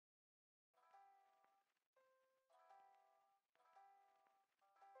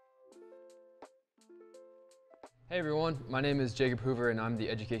Hey everyone, my name is Jacob Hoover and I'm the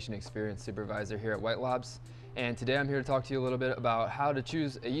Education Experience Supervisor here at White Labs. And today I'm here to talk to you a little bit about how to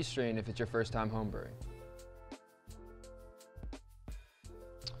choose a yeast strain if it's your first time homebrewing.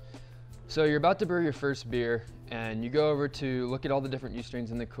 So you're about to brew your first beer and you go over to look at all the different yeast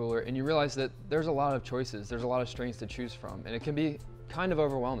strains in the cooler and you realize that there's a lot of choices, there's a lot of strains to choose from, and it can be kind of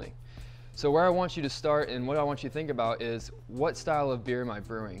overwhelming. So where I want you to start and what I want you to think about is, what style of beer am I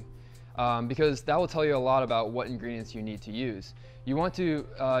brewing? Because that will tell you a lot about what ingredients you need to use. You want to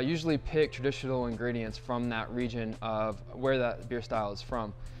usually pick traditional ingredients from that region of where that beer style is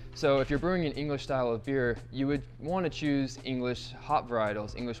from. So if you're brewing an English style of beer, you would want to choose English hop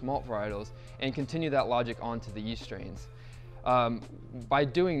varietals, English malt varietals, and continue that logic onto the yeast strains. By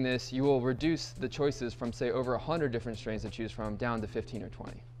doing this, you will reduce the choices from, say, over 100 different strains to choose from down to 15 or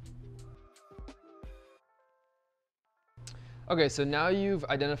 20. Okay, so now you've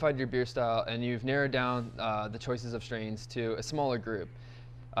identified your beer style and you've narrowed down the choices of strains to a smaller group.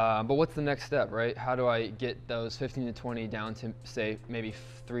 But what's the next step, right? How do I get those 15 to 20 down to, say, maybe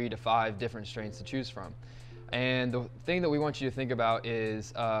 3 to 5 different strains to choose from? And the thing that we want you to think about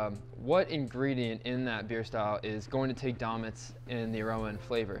is what ingredient in that beer style is going to take dominance in the aroma and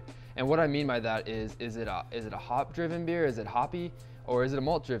flavor. And what I mean by that is it a hop-driven beer? Is it hoppy? Or is it a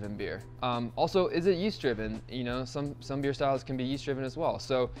malt-driven beer? Also, is it yeast-driven? You know, some beer styles can be yeast-driven as well.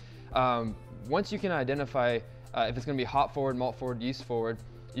 So once you can identify if it's going to be hop-forward, malt-forward, yeast-forward,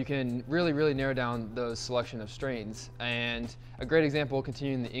 you can really narrow down those selection of strains. And a great example,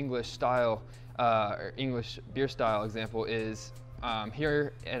 continuing the English style, or English beer style example, is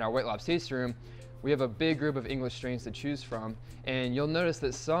here in our White Labs tasting room, we have a big group of English strains to choose from, and you'll notice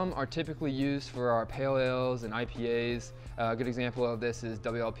that some are typically used for our pale ales and IPAs. A good example of this is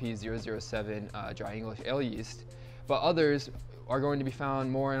WLP 007 dry English ale yeast, but others are going to be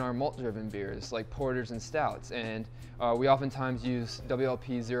found more in our malt-driven beers like porters and stouts, and we oftentimes use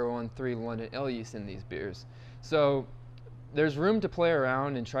WLP 013 London ale yeast in these beers. So there's room to play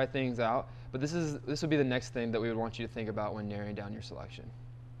around and try things out, but this would be the next thing that we would want you to think about when narrowing down your selection.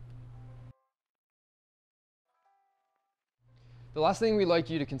 The last thing we'd like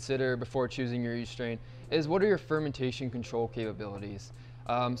you to consider before choosing your yeast strain is, what are your fermentation control capabilities,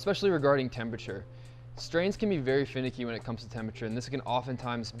 especially regarding temperature. Strains can be very finicky when it comes to temperature, and this can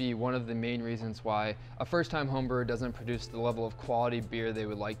oftentimes be one of the main reasons why a first-time homebrewer doesn't produce the level of quality beer they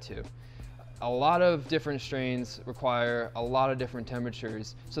would like to. A lot of different strains require a lot of different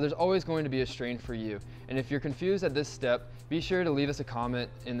temperatures, so there's always going to be a strain for you. And if you're confused at this step, be sure to leave us a comment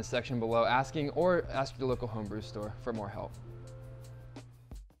in the section below asking, or ask your local homebrew store for more help.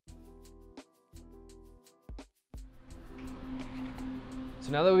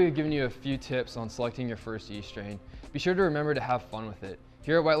 So now that we've given you a few tips on selecting your first yeast strain, be sure to remember to have fun with it.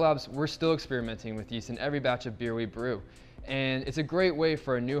 Here at White Labs, we're still experimenting with yeast in every batch of beer we brew. And it's a great way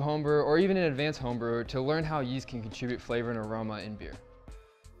for a new homebrewer or even an advanced homebrewer to learn how yeast can contribute flavor and aroma in beer.